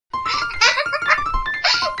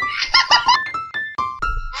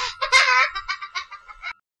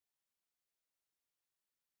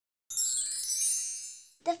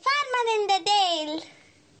Farmer in the Dale.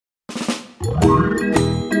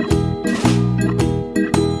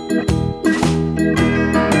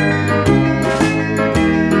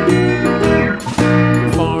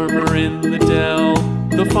 The farmer in the dell,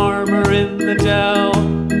 the farmer in the dell.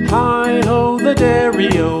 Hi-ho the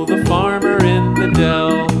dairy-o, the farmer in the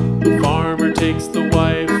dell. The farmer takes the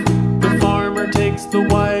wife, the farmer takes the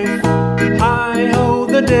wife. Hi-ho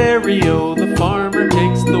the dairy-o, the farmer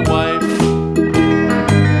takes the wife.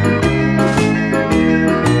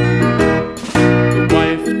 The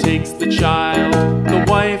wife takes the child, the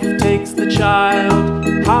wife takes the child.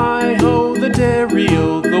 Hi-ho the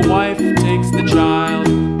dairy-o, the wife takes the child.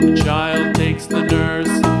 The child takes the nurse,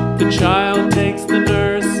 the child takes the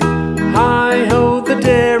nurse. Hi-ho the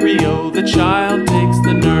dairy-o, the child takes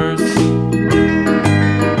the nurse.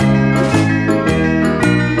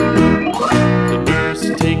 The nurse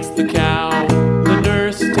takes the cow, the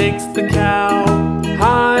nurse takes the cow.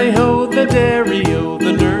 Hi-ho the dairy-o,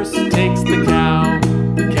 the nurse takes the cow.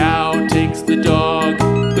 The cow takes the dog,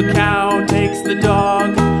 the cow takes the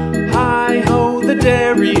dog. Hi-ho the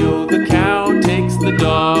dairy-o, the cow takes the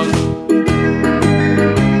dog.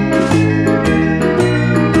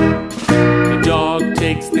 The dog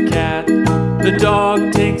takes the cat, the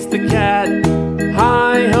dog takes the cat.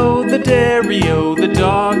 Hi-ho the dairy-o, the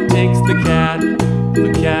dog takes the cat.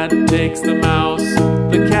 The cat takes the mouse,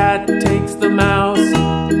 the cat takes the mouse.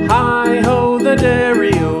 Hi-ho the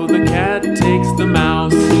dairy-o, the cat takes the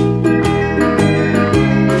mouse.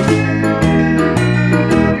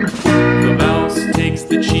 The mouse takes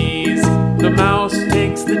the cheese, the mouse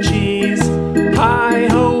takes the cheese.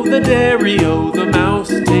 Hi-ho the dairy-o, the mouse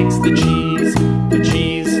takes the cheese. The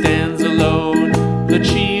cheese stands alone, the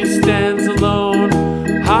cheese stands alone.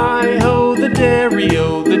 Hi-ho the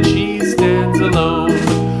dairy-o, the cheese stands alone.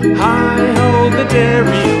 Hi-ho the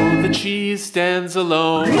dairy-o, the cheese stands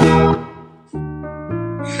alone.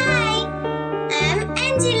 Hi, I'm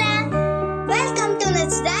Angela. Welcome to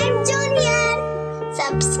Next Time Junior.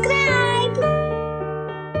 Subscribe.